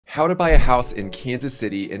How to buy a house in Kansas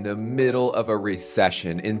City in the middle of a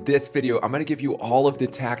recession. In this video, I'm going to give you all of the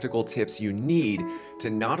tactical tips you need to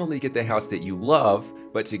not only get the house that you love,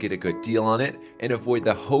 but to get a good deal on it and avoid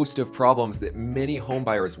the host of problems that many home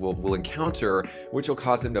buyers will encounter, which will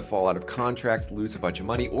cause them to fall out of contracts, lose a bunch of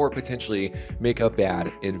money, or potentially make a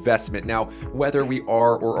bad investment. Now, whether we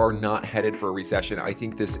are or are not headed for a recession, I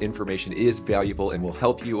think this information is valuable and will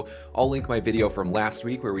help you. I'll link my video from last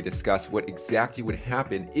week where we discuss what exactly would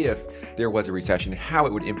happen if there was a recession, how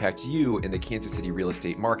it would impact you in the Kansas City real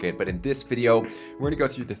estate market. But in this video, we're going to go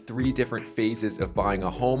through the 3 different phases of buying a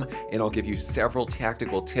home, and I'll give you several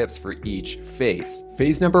tactical tips for each phase.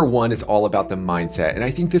 Phase number 1 is all about the mindset, and I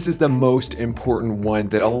think this is the most important one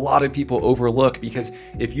that a lot of people overlook, because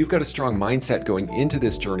if you've got a strong mindset going into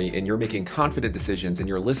this journey and you're making confident decisions and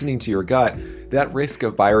you're listening to your gut, that risk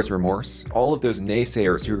of buyer's remorse, all of those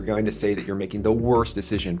naysayers who are going to say that you're making the worst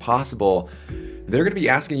decision possible, they're going to be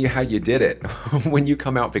asking you how you did it when you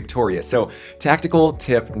come out victorious. So tactical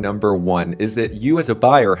tip number 1 is that you as a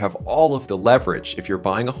buyer have all of the leverage if you're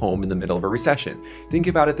buying a home in the middle of a recession. Think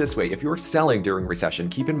about it this way. If you're selling during recession,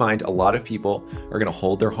 keep in mind a lot of people are going to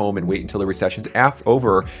hold their home and wait until the recession's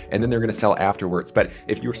over, and then they're going to sell afterwards. But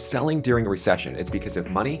if you're selling during a recession, it's because of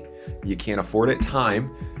money, you can't afford it,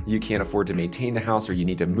 time, you can't afford to maintain the house, or you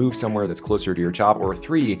need to move somewhere that's closer to your job, or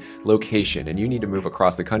 3, location, and you need to move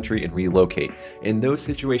across the country and relocate. In those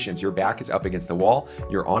situations, your back is up against the wall,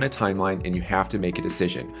 you're on a timeline, and you have to make a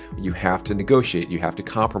decision. You have to negotiate, you have to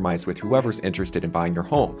compromise with whoever's interested in buying your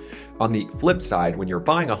home. On the flip side, when you're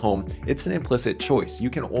buying a home, it's an implicit choice. You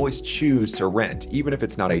can always choose to rent, even if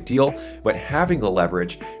it's not ideal, but having the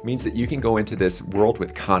leverage means that you can go into this world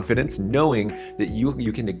with confidence, knowing that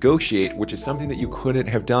you can negotiate, which is something that you couldn't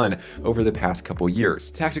have done over the past couple years.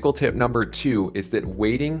 Tactical tip number 2 is that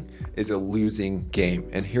waiting is a losing game.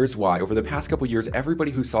 And here's why. Over the past couple years,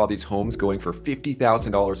 everybody who saw these homes going for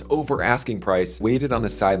 $50,000 over asking price waited on the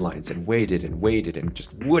sidelines and waited and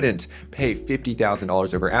just wouldn't pay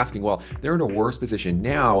 $50,000 over asking. Well, they're in a worse position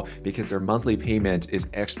now because their monthly payment is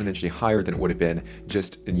exponentially higher than it would have been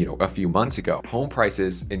just, a few months ago. Home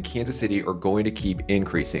prices in Kansas City are going to keep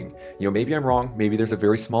increasing. Maybe I'm wrong, maybe there's a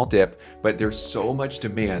very small dip, but there's so much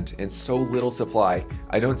demand and so little supply.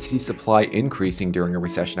 I don't see supply increasing during a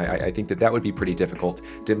recession. I think that would be pretty difficult.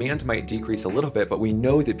 Demand might decrease a little bit, but we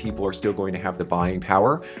know that people are still going to have the buying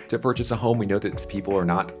power to purchase a home. We know that people are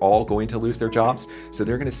not all going to lose their jobs, so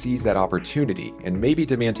they're going to seize that opportunity. And maybe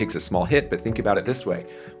demand takes a small hit, but think about it this way.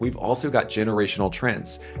 We've also got generational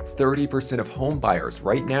trends. 30% of home buyers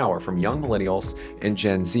right now are from young millennials and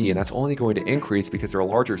Gen Z, and that's only going to increase because they're a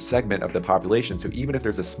larger segment of the population. So even if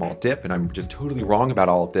there's a small dip, and I'm just totally wrong about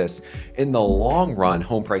all of this, in the long run,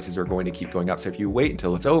 home prices are going to keep going up. So if you wait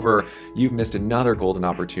until it's over, you've missed another golden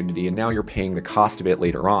opportunity, and now you're paying the cost of it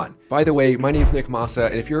later on. By the way, my name is Massa,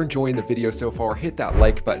 and if you're enjoying the video so far, hit that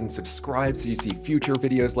like button, subscribe so you see future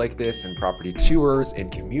videos like this, and property tours,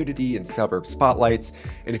 and community and suburb spotlights.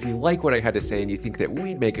 And if you like what I had to say and you think that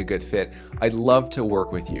we'd make a good fit, I'd love to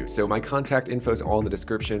work with you. So my contact info is all in the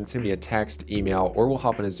description. Send me a text, email, or we'll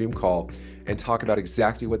hop on a Zoom call and talk about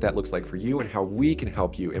exactly what that looks like for you and how we can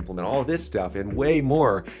help you implement all of this stuff and way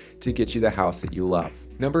more to get you the house that you love.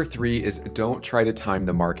 Number 3 is don't try to time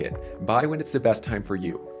the market. Buy when it's the best time for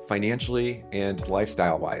you, financially and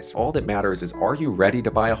lifestyle-wise. All that matters is, are you ready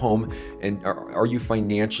to buy a home, and are you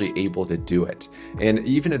financially able to do it? And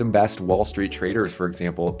even the best Wall Street traders, for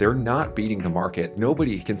example, they're not beating the market.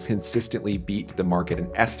 Nobody can consistently beat the market and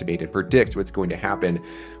estimate and predict what's going to happen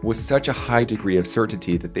with such a high degree of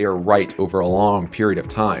certainty that they are right over a long period of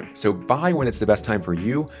time. So buy when it's the best time for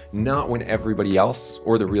you, not when everybody else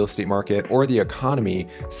or the real estate market or the economy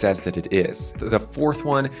says that it is. The 4th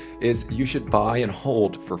one is you should buy and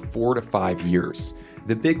hold for 4 to 5 years.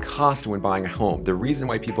 The big cost when buying a home, the reason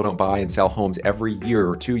why people don't buy and sell homes every year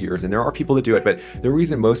or 2 years, and there are people that do it, but the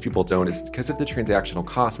reason most people don't is because of the transactional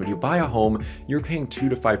cost. When you buy a home, you're paying 2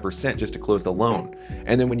 to 5% just to close the loan.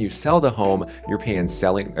 And then when you sell the home, you're paying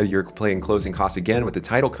closing costs again with the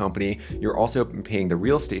title company. You're also paying the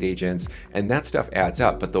real estate agents, and that stuff adds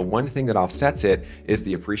up. But the one thing that offsets it is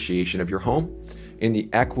the appreciation of your home and the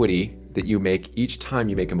equity that you make each time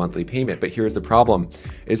you make a monthly payment. But here's the problem,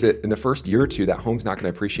 is that in the first year or two, that home's not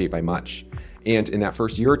going to appreciate by much. And in that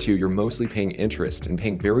first year or two, you're mostly paying interest and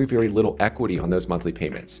paying very, very little equity on those monthly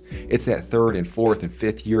payments. It's that third and fourth and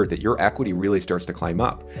fifth year that your equity really starts to climb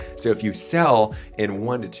up. So if you sell in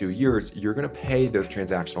 1 to 2 years, you're going to pay those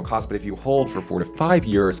transactional costs. But if you hold for 4 to 5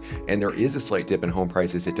 years and there is a slight dip in home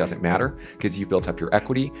prices, it doesn't matter because you've built up your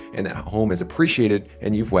equity and that home is appreciated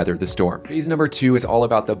and you've weathered the storm. Phase number 2 is all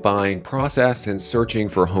about the buying process and searching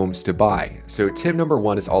for homes to buy. So tip number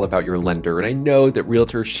 1 is all about your lender. And I know that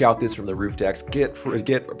realtors shout this from the roof decks, get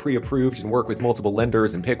pre-approved and work with multiple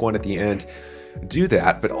lenders and pick one at the end. Do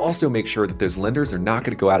that, but also make sure that those lenders are not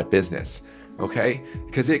going to go out of business. Okay?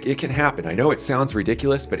 Because it can happen. I know it sounds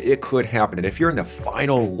ridiculous, but it could happen. And if you're in the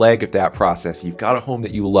final leg of that process, you've got a home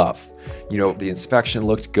that you love, you know, the inspection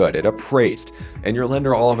looked good, it appraised, and your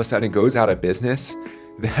lender all of a sudden goes out of business,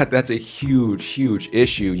 that's a huge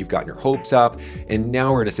issue. You've gotten your hopes up, and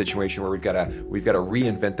now we're in a situation where we've got to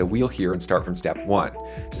reinvent the wheel here and start from step 1.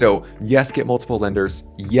 So yes, get multiple lenders.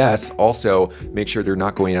 Yes, also make sure they're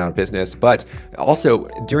not going out of business. But also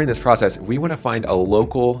during this process, we want to find a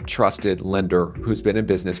local trusted lender who's been in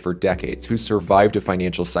business for decades, who's survived a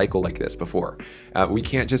financial cycle like this before. We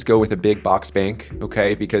can't just go with a big box bank,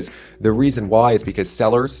 okay? Because the reason why is because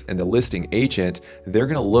sellers and the listing agent, they're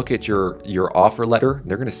going to look at your offer letter.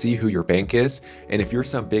 They're going to see who your bank is. And if you're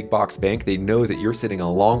some big box bank, they know that you're sitting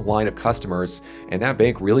a long line of customers, and that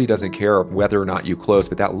bank really doesn't care whether or not you close,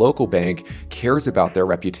 but that local bank cares about their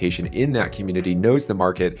reputation in that community, knows the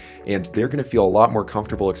market, and they're going to feel a lot more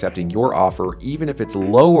comfortable accepting your offer, even if it's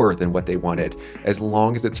lower than what they wanted, as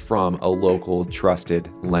long as it's from a local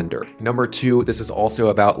trusted lender. Number 2, this is also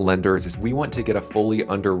about lenders, is we want to get a fully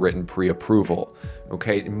underwritten pre-approval.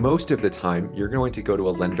 Okay, most of the time you're going to go to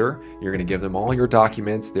a lender, you're going to give them all your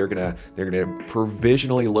documents, they're going to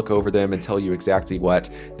provisionally look over them and tell you exactly what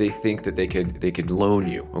they think that they could loan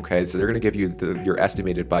you. Okay, so they're going to give you your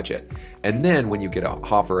estimated budget, and then when you get an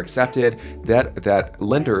offer accepted, that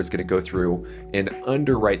lender is going to go through and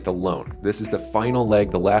underwrite the loan. This is the final leg,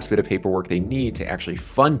 the last bit of paperwork they need to actually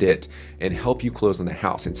fund it and help you close on the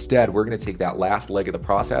house. Instead, we're going to take that last leg of the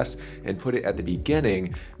process and put it at the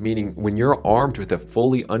beginning, meaning when you're armed with a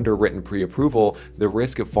fully underwritten pre-approval, the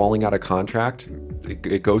risk of falling out of contract,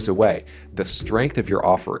 it goes away. The strength of your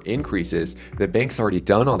offer increases. The bank's already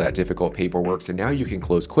done all that difficult paperwork, so now you can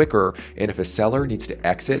close quicker. And if a seller needs to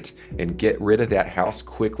exit and get rid of that house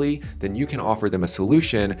quickly, then you can offer them a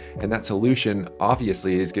solution, and that solution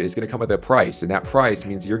obviously is going to come with a price, and that price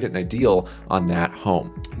means you're getting a deal on that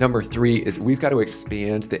home. Number 3 is we've got to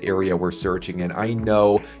expand the area we're searching in. I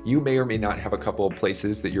know you may or may not have a couple of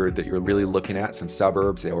places that you're really looking at, some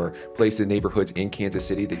suburbs or places, neighborhoods in Kansas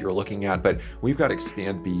City that you're looking at, but we've got to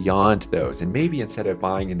expand beyond those. And maybe instead of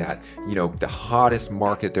buying in that, you know, the hottest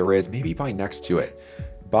market there is, maybe buy next to it.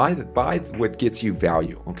 Buy what gets you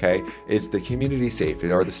value, okay? Is the community safe?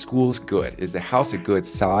 Are the schools good? Is the house a good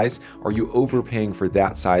size? Are you overpaying for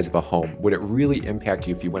that size of a home? Would it really impact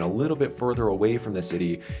you if you went a little bit further away from the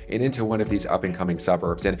city and into one of these up and coming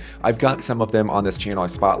suburbs? And I've got some of them on this channel. I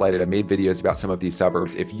spotlighted, I made videos about some of these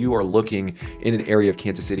suburbs. If you are looking in an area of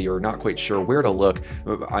Kansas City or not quite sure where to look,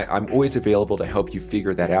 I'm always available to help you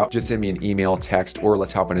figure that out. Just send me an email, text, or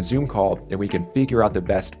let's hop on a Zoom call and we can figure out the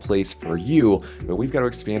best place for you. But we've got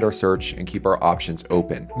to expand our search and keep our options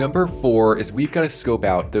open. Number 4 is we've got to scope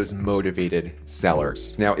out those motivated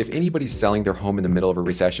sellers. Now, if anybody's selling their home in the middle of a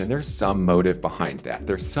recession, there's some motive behind that.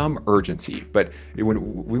 There's some urgency, but we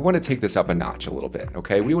want to take this up a notch a little bit,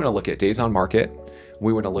 okay? We want to look at days on market.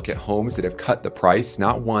 We want to look at homes that have cut the price,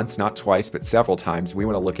 not once, not twice, but several times. We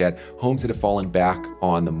want to look at homes that have fallen back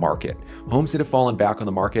on the market. Homes that have fallen back on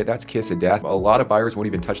the market, that's kiss of death. A lot of buyers won't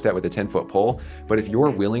even touch that with a 10-foot pole, but if you're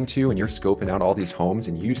willing to and you're scoping out all these homes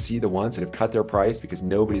and you see the ones that have cut their price because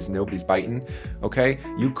nobody's biting, okay,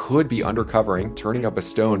 you could be undercovering, turning up a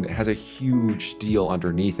stone that has a huge deal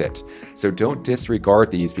underneath it. So don't disregard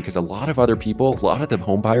these, because a lot of other people, a lot of the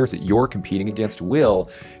home buyers that you're competing against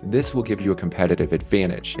this will give you a competitive advantage.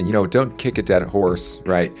 And you know, don't kick a dead horse,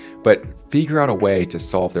 right? But figure out a way to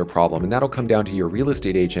solve their problem. And that'll come down to your real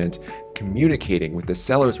estate agent communicating with the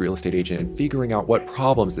seller's real estate agent and figuring out what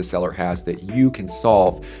problems the seller has that you can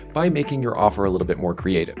solve by making your offer a little bit more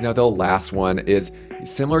creative. Now, the last one is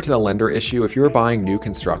similar to the lender issue. If you're buying new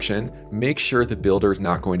construction, make sure the builder is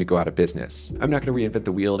not going to go out of business. I'm not going to reinvent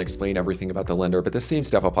the wheel and explain everything about the lender, but the same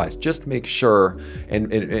stuff applies. Just make sure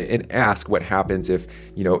and ask what happens if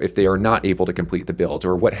they are not able to complete the build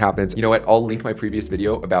or what happens. You know what? I'll link my previous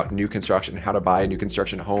video about new construction, how to buy a new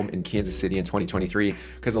construction home in Kansas City in 2023,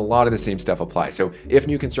 because a lot of the same stuff applies. So if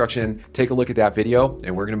new construction, take a look at that video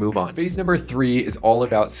and we're going to move on. Phase number 3 is all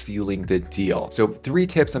about sealing the deal. So 3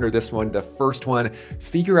 tips under this one. The first one,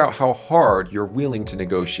 figure out how hard you're willing to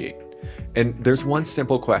negotiate. And there's one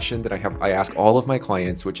simple question that I ask all of my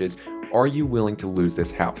clients, which is, are you willing to lose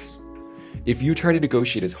this house? If you try to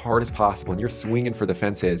negotiate as hard as possible and you're swinging for the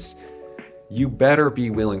fences, you better be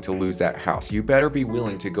willing to lose that house. You better be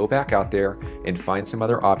willing to go back out there and find some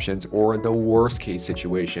other options, or in the worst case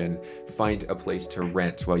situation, find a place to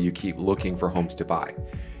rent while you keep looking for homes to buy.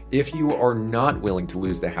 If you are not willing to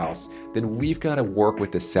lose the house, then we've got to work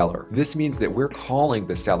with the seller. This means that we're calling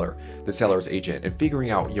the seller's agent, and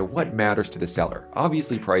figuring out, what matters to the seller.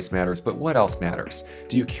 Obviously price matters, but what else matters?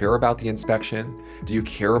 Do you care about the inspection? Do you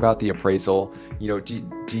care about the appraisal?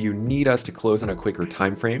 Do you need us to close on a quicker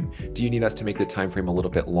time frame? Do you need us to make the time frame a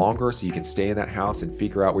little bit longer so you can stay in that house and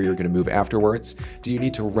figure out where you're going to move afterwards? Do you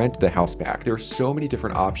need to rent the house back? There are so many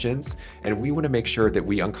different options, and we want to make sure that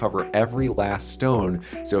we uncover every last stone.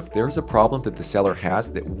 So if there's a problem that the seller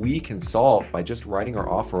has that we can solve by just writing our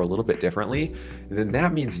offer a little bit differently, then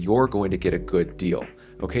that means you're going to get a good deal.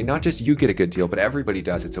 Okay, not just you get a good deal, but everybody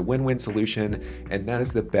does. It's a win-win solution, and that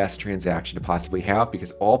is the best transaction to possibly have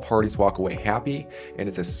because all parties walk away happy and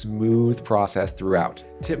it's a smooth process throughout.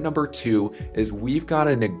 Tip number 2 is we've got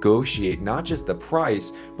to negotiate not just the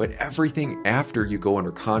price, but everything after you go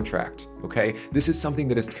under contract. Okay, this is something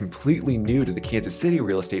that is completely new to the Kansas City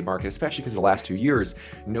real estate market, especially because the last 2 years,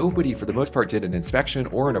 nobody for the most part did an inspection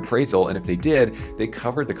or an appraisal, and if they did, they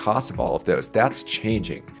covered the cost of all of those. That's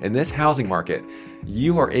changing. In this housing market,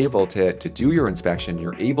 you are able to do your inspection,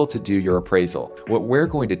 you're able to do your appraisal. What we're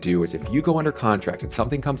going to do is if you go under contract and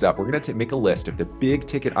something comes up, we're going to make a list of the big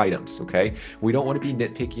ticket items, okay? We don't want to be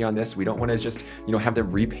nitpicky on this. We don't want to just, have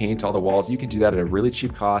them repaint all the walls. You can do that at a really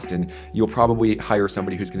cheap cost, and you'll probably hire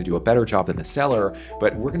somebody who's going to do a better job than the seller,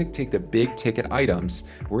 but we're going to take the big ticket items,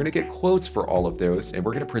 we're going to get quotes for all of those, and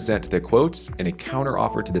we're going to present the quotes and a counter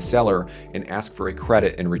offer to the seller and ask for a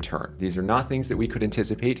credit in return. These are not things that we could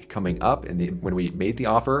anticipate coming up when we made the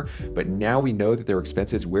offer, but now we know that there are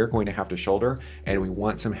expenses we're going to have to shoulder, and we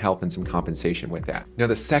want some help and some compensation with that. Now,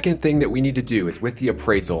 the second thing that we need to do is with the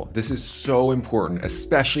appraisal. This is so important,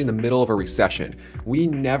 especially in the middle of a recession. We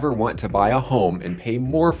never want to buy a home and pay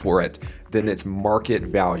more for it than its market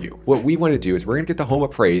value. What we want to do is we're going to get the home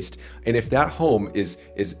appraised, and if that home is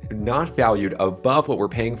not valued above what we're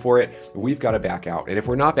paying for it, we've got to back out. And if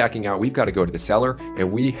we're not backing out, we've got to go to the seller, and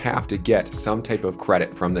we have to get some type of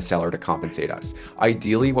credit from the seller to compensate us.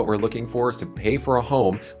 Ideally, what we're looking for is to pay for a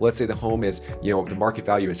home. Let's say the home is, the market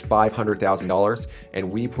value is $500,000, and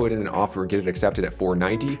we put in an offer and get it accepted at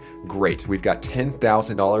 $490,000. Great. We've got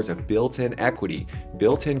 $10,000 of built-in equity,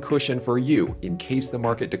 built-in cushion for you in case the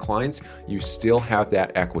market declines. You still have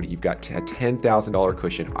that equity. You've got a $10,000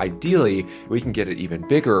 cushion. Ideally, we can get it even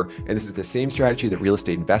bigger. And this is the same strategy that real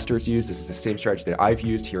estate investors use. This is the same strategy that I've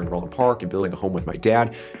used here in Roland Park and building a home with my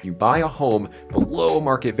dad. You buy a home below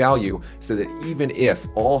market value so that even if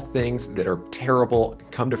all things that are terrible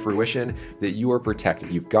come to fruition, that you are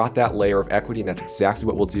protected. You've got that layer of equity, and that's exactly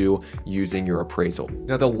what we'll do using your appraisal.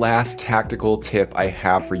 Now, the last tactical tip I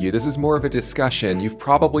have for you, this is more of a discussion. You've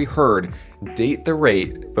probably heard, date the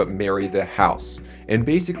rate, but marry the house. And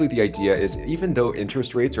basically the idea is, even though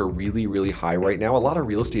interest rates are really, really high right now, a lot of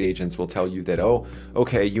real estate agents will tell you that, oh,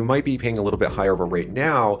 okay, you might be paying a little bit higher of a rate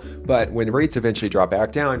now, but when rates eventually drop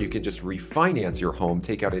back down, you can just refinance your home,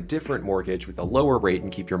 take out a different mortgage with a lower rate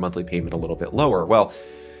and keep your monthly payment a little bit lower. Well,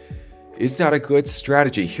 is that a good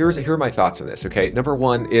strategy? Here are my thoughts on this, okay? Number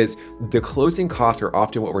one is the closing costs are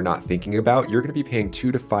often what we're not thinking about. You're gonna be paying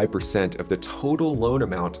 2 to 5% of the total loan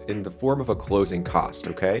amount in the form of a closing cost,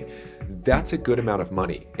 okay? That's a good amount of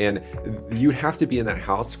money. And you have to be in that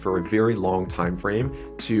house for a very long time frame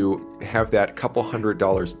to have that couple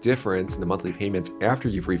 $100 difference in the monthly payments after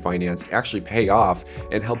you've refinanced actually pay off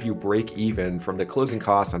and help you break even from the closing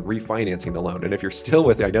costs on refinancing the loan. And if you're still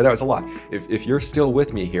with me, I know that was a lot. If you're still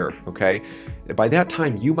with me here, okay, by that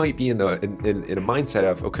time you might be in a mindset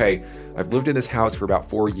of, okay, I've lived in this house for about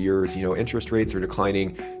 4 years, interest rates are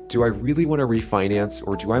declining. Do I really want to refinance,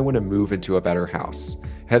 or do I want to move into a better house?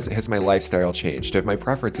 Has my lifestyle changed? Have my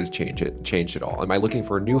preferences changed at all? Am I looking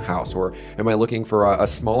for a new house, or am I looking for a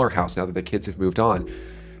smaller house now that the kids have moved on?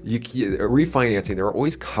 refinancing, there are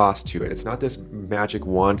always costs to it. It's not this magic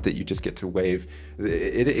wand that you just get to wave.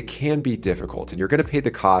 It can be difficult, and you're going to pay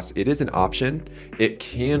the cost. It is an option. It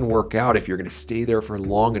can work out if you're going to stay there for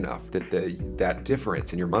long enough that that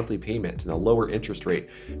difference in your monthly payment and the lower interest rate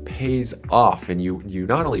pays off, and you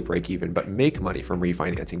not only break even but make money from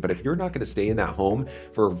refinancing. But if you're not going to stay in that home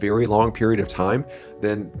for a very long period of time,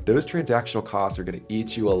 then those transactional costs are going to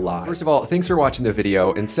eat you alive. First of all, thanks for watching the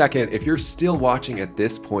video. And second, if you're still watching at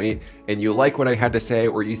this point and you like what I had to say,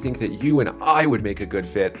 or you think that you and I would make a good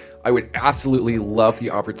fit, I would absolutely love the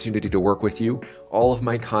opportunity to work with you. All of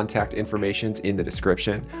my contact information's in the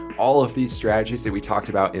description. All of these strategies that we talked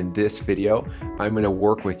about in this video, I'm going to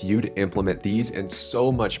work with you to implement these and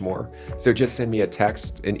so much more. So just send me a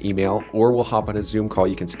text, an email, or we'll hop on a Zoom call.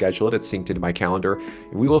 You can schedule it. It's synced into my calendar,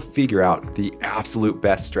 and we will figure out the absolute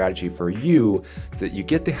best strategy for you so that you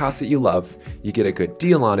get the house that you love, you get a good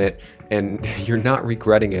deal on it, and you're not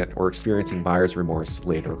regretting it or experiencing buyer's remorse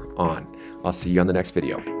later on. I'll see you on the next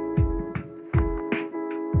video.